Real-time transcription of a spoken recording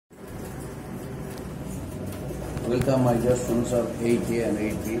Welcome my dear students of 8A and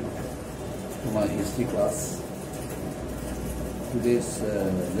 8B to my history class. Today's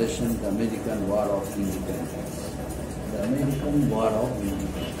lesson, the American War of Independence. The American War of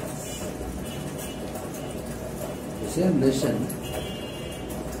Independence. The same lesson,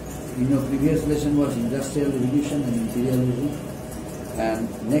 previous lesson was Industrial Revolution and Imperialism,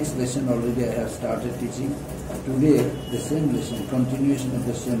 and next lesson already I have started teaching. Today the same lesson, continuation of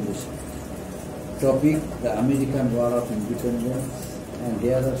the same lesson. Topic, the American War of Independence, and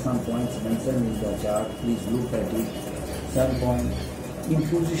here are some points mentioned in the chart. Please look at it. Some point,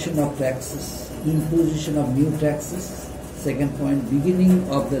 imposition of taxes, imposition of new taxes. Second point, beginning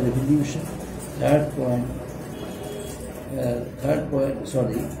of the revolution.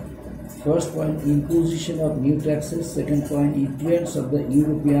 First point, imposition of new taxes. Second point, influence of the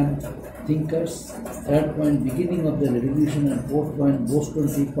European thinkers. Third point, beginning of the revolution. And fourth point, Boston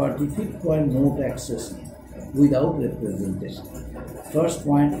Tea Party. Fifth point, no taxes without representation. First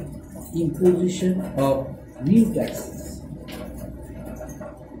point, imposition of new taxes.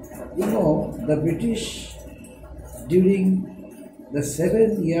 The British during the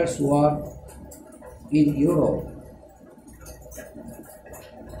 7 Years' War in Europe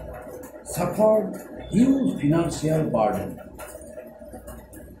suffered huge financial burden.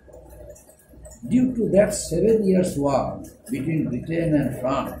 Due to that 7 Years' War between Britain and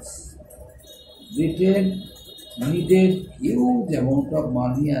France, Britain needed huge amount of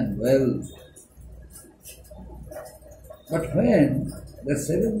money and wealth. But when the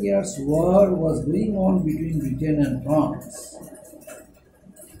 7 Years' War was going on between Britain and France,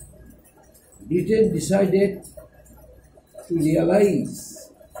 Britain decided to realize,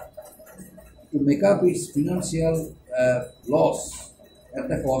 to make up its financial loss at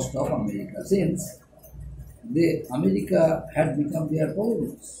the cost of America, since America had become their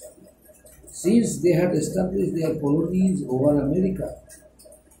colonies. Since they had established their colonies over America,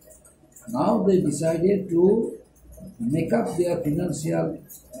 now they decided to make up their financial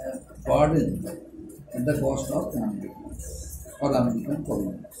burden at the cost of the Americans or American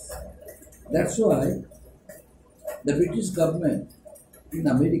colonies. That's why the British government in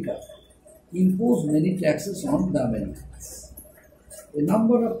America imposed many taxes on the Americans. A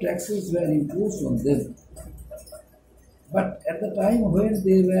number of taxes were imposed on them. But at the time when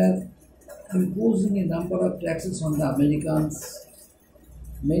they were imposing a number of taxes on the Americans,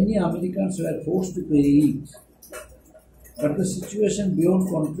 many Americans were forced to pay it. But the situation beyond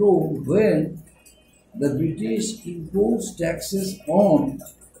control when the British imposed taxes on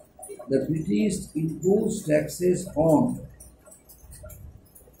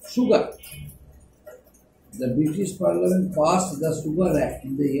sugar. The British Parliament passed the Sugar Act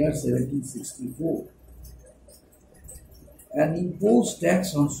in the year 1764 and imposed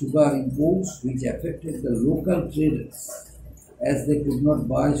tax on sugar imports, which affected the local traders as they could not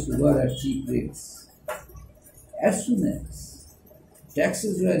buy sugar at cheap rates. As soon as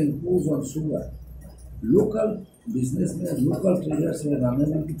taxes were imposed on sugar, local businessmen, local traders were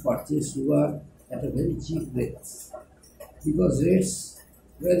unable to purchase sugar at a very cheap rates because rates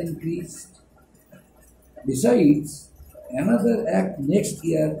were increased. Besides, another act next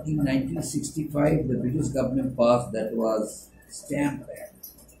year in 1965 the British government passed, that was Stamp Act.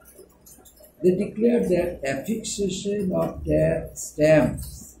 They declared that affixation of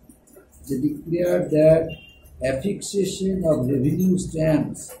stamps, they declared that affixation of revenue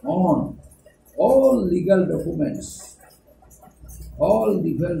stamps on all legal documents was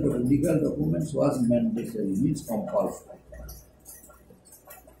mandatory, means compulsory.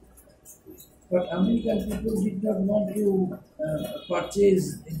 But American people did not want to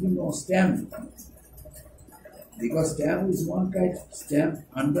purchase, stamp, because stamp is one kind of stamp.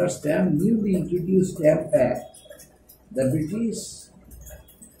 Under stamp, newly introduced Stamp Act, the British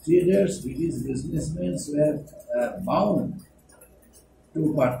traders, British businessmen were bound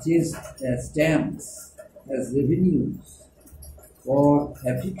to purchase stamps as revenues for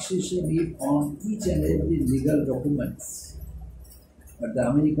affixation on each and every legal documents. But the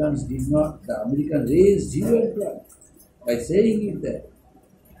Americans did not. The Americans raised hue and cry by saying it that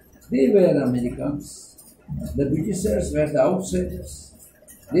they were Americans. The Britishers were the outsiders.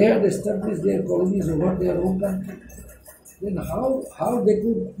 They had established their colonies over their own country. Then how they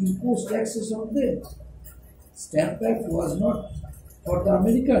could impose taxes on them? Stamp Act was not for the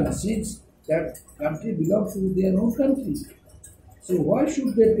Americans, since that country belonged to their own country. So why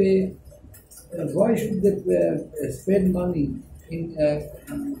should they pay? Why should they spend money in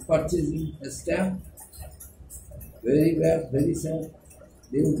purchasing a stamp? Very bad, very sad.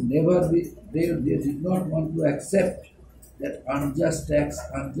 They would never be. They did not want to accept that unjust tax,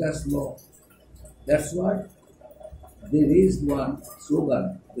 unjust law. That's why they raised one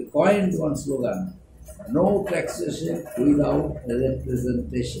slogan, they coined one slogan: no taxation without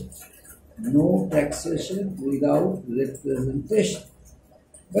representation. No taxation without representation.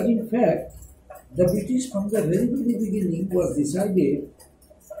 But in fact, the British from the very beginning was decided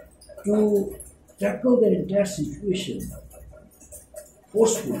to tackle the entire situation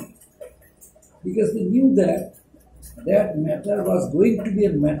forcefully, because they knew that that matter was going to be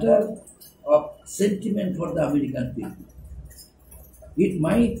a matter of sentiment for the American people. It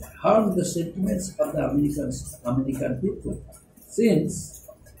might harm the sentiments of the American people, since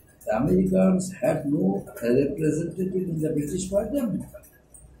the Americans had no representative in the British Parliament.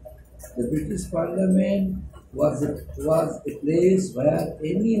 The British Parliament was a place where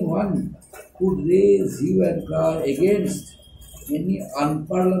anyone could raise hue and cry against any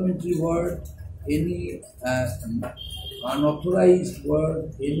unparliamentary word, any unauthorized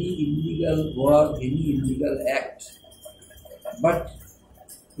word, any illegal word, any illegal act. But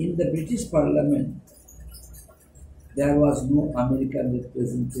in the British Parliament, there was no American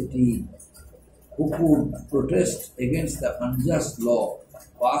representative who could protest against the unjust law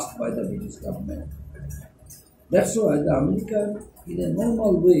passed by the British government. That's why the American, in a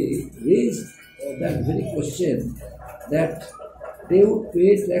normal way, raised that very question, that they would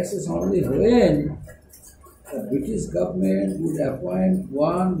pay taxes only when the British government would appoint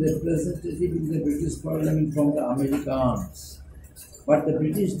one representative in the British Parliament from the Americans. But the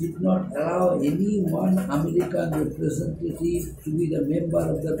British did not allow any one American representative to be the member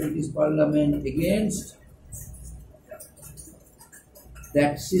of the British Parliament against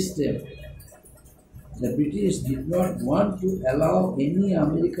that system. The British did not want to allow any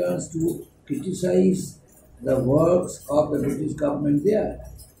Americans to criticize the works of the British government there.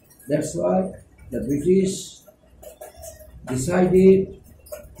 That's why the British decided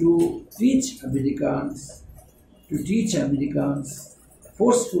to teach Americans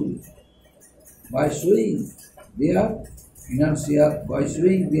forcefully by showing their financial, by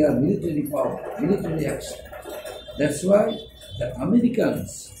showing their military power, military action. That's why the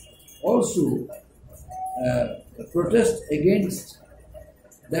Americans also protest against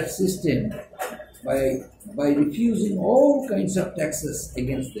that system by refusing all kinds of taxes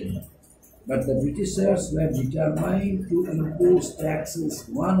against them. But the Britishers were determined to impose taxes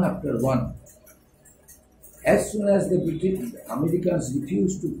one after one. As soon as the Americans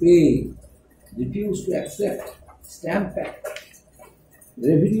refused to pay, refused to accept Stamp Act,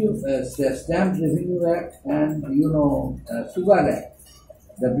 Stamp Revenue Act, and Sugar Act,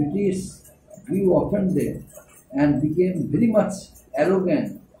 the British grew offended and became very much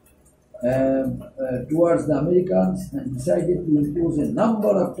arrogant towards the Americans and decided to impose a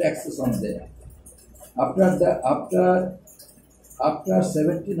number of taxes on them. After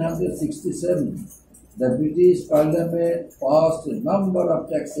 1767, the British Parliament passed a number of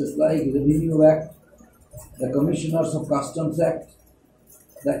taxes like Revenue Act, the Commissioners of Customs Act,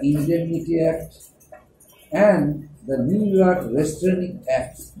 the Indemnity Act, and the New York Restraining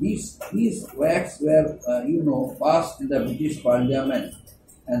Acts. These acts were, passed in the British Parliament,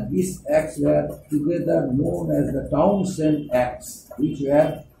 and these acts were together known as the Townshend Acts, which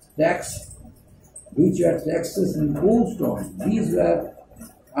were taxes imposed on. These were,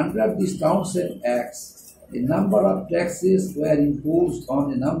 under these Townshend Acts, a number of taxes were imposed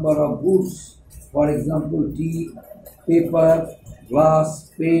on a number of goods. For example, tea, paper,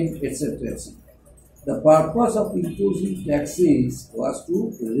 glass, paint, etc. The purpose of imposing taxes was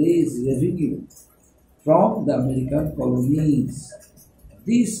to raise revenue from the American colonies.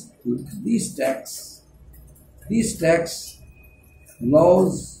 These tax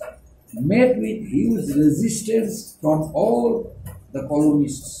laws met with huge resistance from all the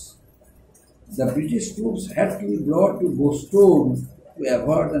colonists. The British troops had to be brought to Boston to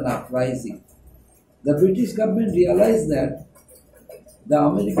avert an uprising. The British government realized that the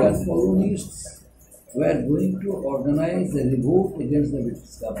American colonists were going to organize a revolt against the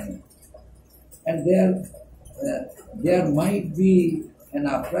British government, and there might be an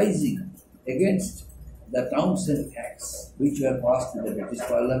uprising against the Townshend Acts, which were passed in the British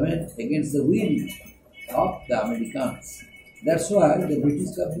Parliament against the will of the Americans. That's why the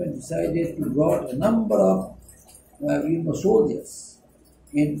British government decided to brought a number of soldiers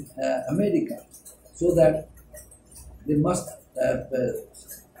in America, so that they must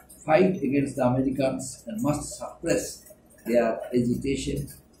fight against the Americans and must suppress their agitation,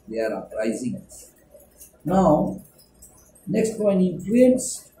 their uprisings. Now, next point,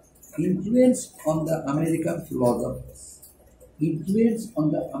 influence on the American philosophers. Influence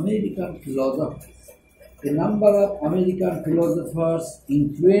on the American philosophers. A number of American philosophers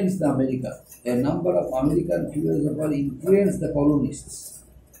influenced the America. A number of American philosophers influenced the colonists.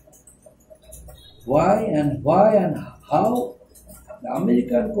 Why and how? The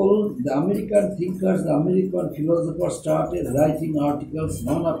American thinkers, the American philosophers started writing articles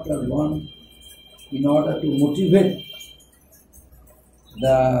one after one in order to motivate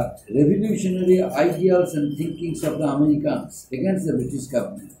the revolutionary ideals and thinkings of the Americans against the British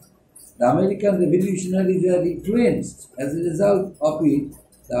government. The American revolutionaries were influenced. As a result of it,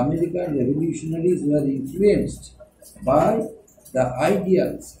 the American revolutionaries were influenced by the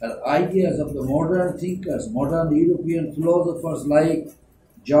ideas of the modern thinkers, modern European philosophers like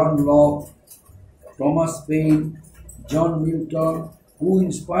John Locke, Thomas Paine, John Milton, who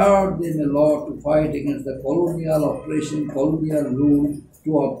inspired them a lot to fight against the colonial oppression, colonial rule,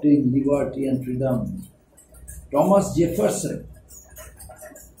 to obtain liberty and freedom. Thomas Jefferson,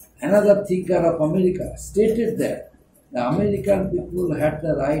 another thinker of America, stated that the American people had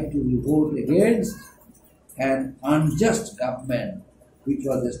the right to revolt against an unjust government which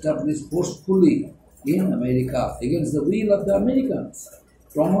was established forcefully in America against the will of the Americans.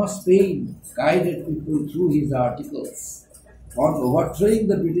 Thomas Paine guided people through his articles on overthrowing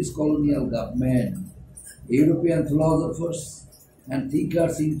the British colonial government. European philosophers and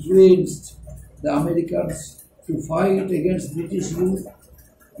thinkers influenced the Americans to fight against British rule.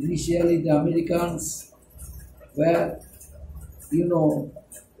 Initially, the Americans were,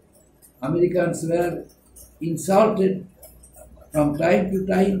 Americans were insulted from time to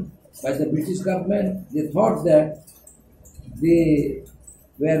time by the British government. They thought that they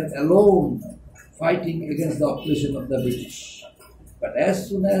were alone fighting against the oppression of the British. But as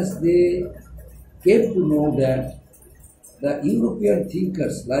soon as they came to know that the European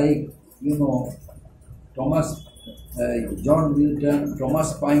thinkers like, John Milton,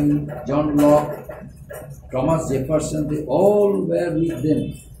 Thomas Paine, John Locke, Thomas Jefferson, they all were with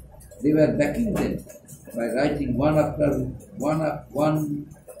them. They were backing them by writing one after one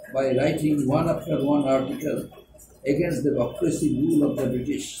article against the oppressive rule of the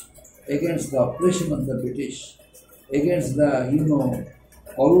British, against the oppression of the British, against the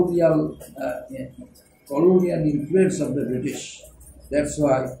colonial influence of the British. That's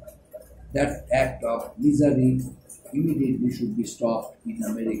why that act of misery immediately should be stopped in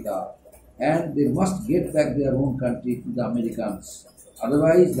America, and they must get back their own country to the Americans.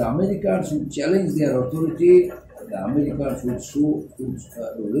 Otherwise, the Americans would challenge their authority. The Americans would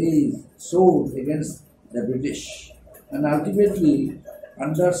raise sword against the British, and ultimately,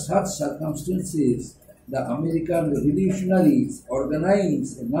 under such circumstances, the American revolutionaries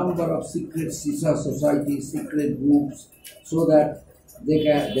organized a number of secret societies, secret groups, so that they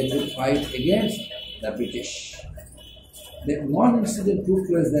could fight against the British. Then one incident took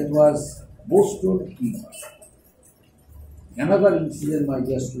place, that was Boston Tea Party. Another incident I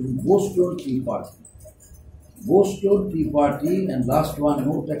just told you, Boston Tea Party. Boston Tea Party, and last one,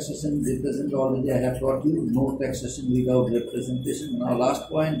 no taxation representation. Already I have taught you, no taxation without representation. Now last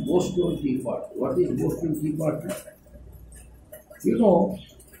point, Boston Tea Party. What is Boston Tea Party?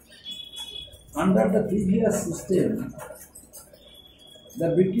 Under the previous system, the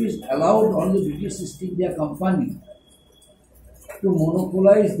British allowed only British East India Company to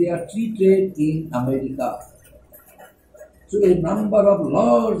monopolize their tea trade in America. So a number of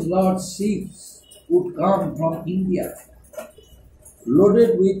large ships would come from India,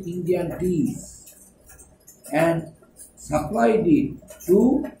 loaded with Indian teas, and supplied it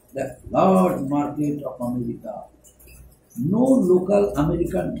to the large market of America. No local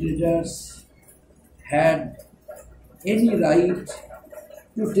American traders had any right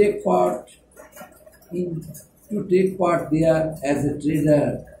to take part there as a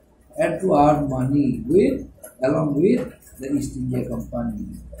trader and to earn money along with the East India Company.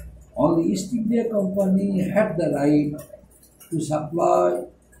 Only East India Company had the right to supply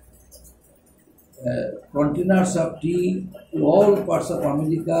containers of tea to all parts of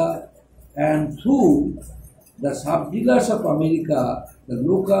America, and through the sub-dealers of America, the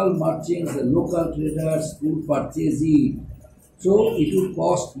local merchants, the local traders would purchase it. So it would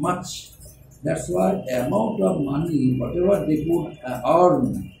cost much. That's why the amount of money, whatever they could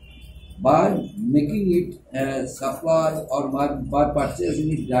earn by making it supply or by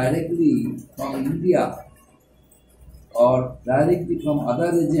purchasing it directly from India or directly from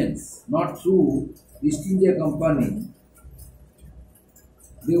other agents, not through East India Company,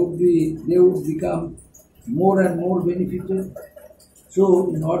 they would become more and more benefited.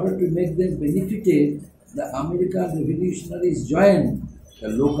 So in order to make them benefited, the American revolutionaries joined the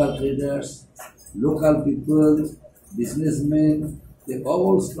local traders, local people, businessmen. They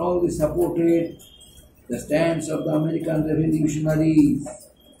all strongly supported the stance of the American revolutionaries,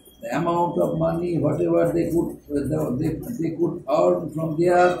 the amount of money, whatever they could earn from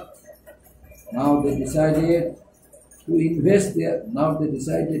there. Now they decided to invest there. Now they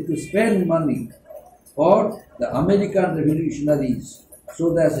decided to spend money for the American revolutionaries.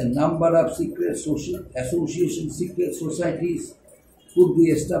 So there's a number of secret social associations, secret societies could be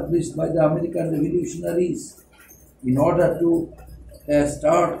established by the American revolutionaries in order to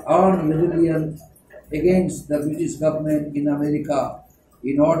start armed rebellion against the British government in America,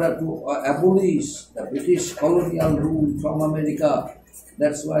 in order to abolish the British colonial rule from America.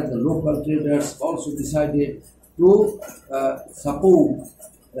 That's why the local traders also decided to support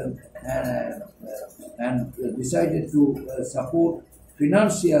and decided to support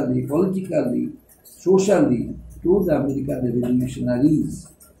financially, politically, socially to the American revolutionaries.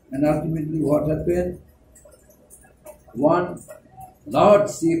 And ultimately what happened? One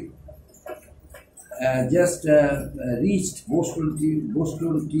large ship just reached Boston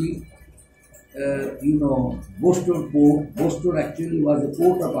port. Boston actually was a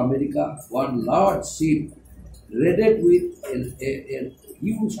port of America. One large ship loaded with a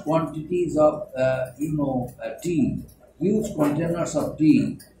huge quantities of tea, huge containers of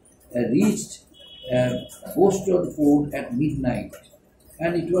tea, reached Boston port at midnight,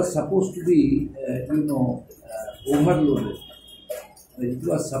 and it was supposed to be overloaded. It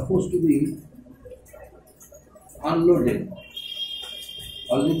was supposed to be unloaded.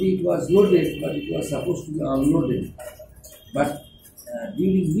 Already it was loaded, but it was supposed to be unloaded. But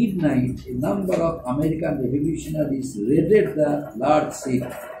during midnight, a number of American revolutionaries raided the large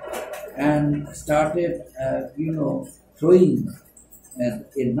ship and started, throwing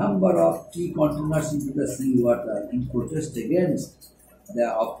a number of tea containers into the sea water in protest against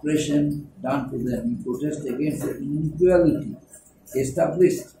the oppression done to them, in protest against the inequality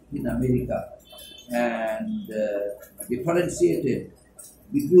established in America, and differentiated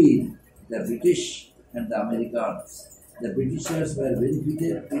between the British and the Americans. The Britishers were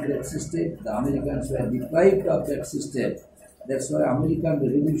benefited with that system, the Americans were deprived of that system. That's why American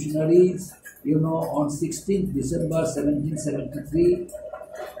revolutionaries, on 16th December 1773,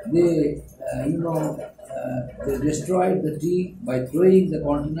 they destroyed the tea by throwing the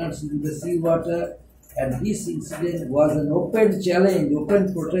containers into the sea water, and this incident was an open challenge,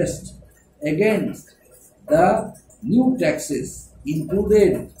 open protest against the new taxes,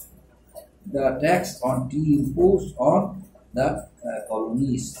 included the tax on tea imposed on the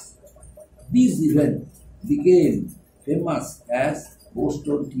colonies. This event became famous as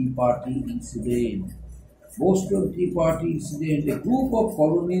Boston Tea Party incident. Boston Tea Party incident, a group of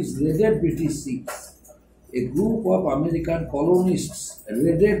colonies raided British ships. A group of American colonists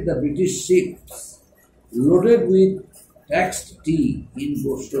raided the British ships loaded with taxed tea in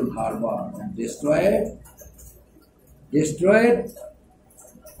Boston Harbor and destroyed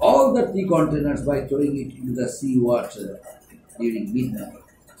all the tea containers by throwing it into the sea water during midnight.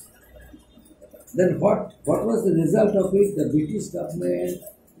 Then what was the result of it? The British government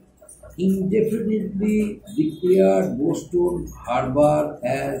indefinitely declared Boston Harbor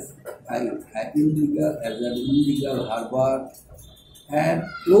as an illegal harbor and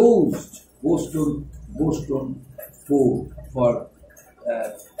closed Boston port for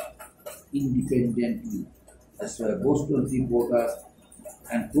independently. That's why Boston Tea Porters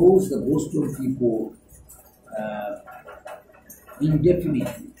and closed the Boston Tea Port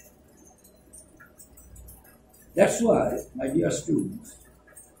indefinitely. That's why, my dear students,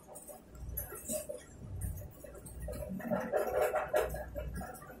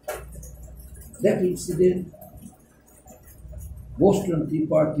 that incident, Boston Tea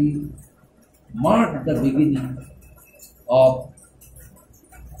Party, marked the beginning of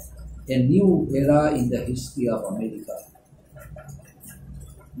a new era in the history of America.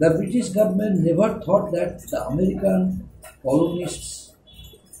 The British government never thought that the American colonists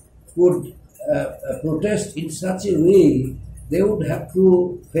would protest in such a way they would have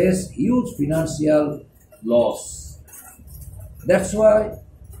to face huge financial loss. That's why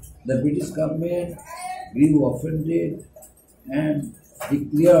the British government grew offended and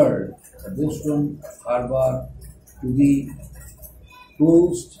declared the Boston Harbor to be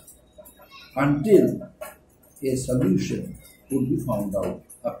closed until a solution could be found out.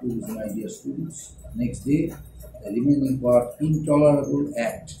 Up to this, my dear students. Next day, the remaining part, Intolerable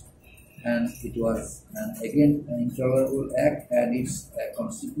Act. And it was again an intolerable act and its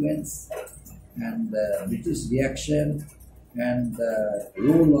consequence, and the British reaction, and the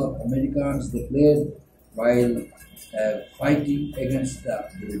role of Americans they played while fighting against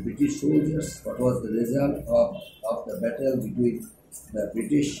the British soldiers. What was the result of the battle between the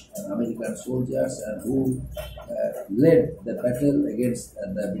British and American soldiers and who led the battle against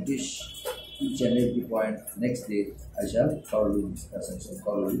the British, each and every point. Next day, I shall thoroughly discuss and so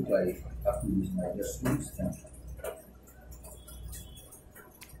thoroughly clarify. After this, my just rules. Thank you.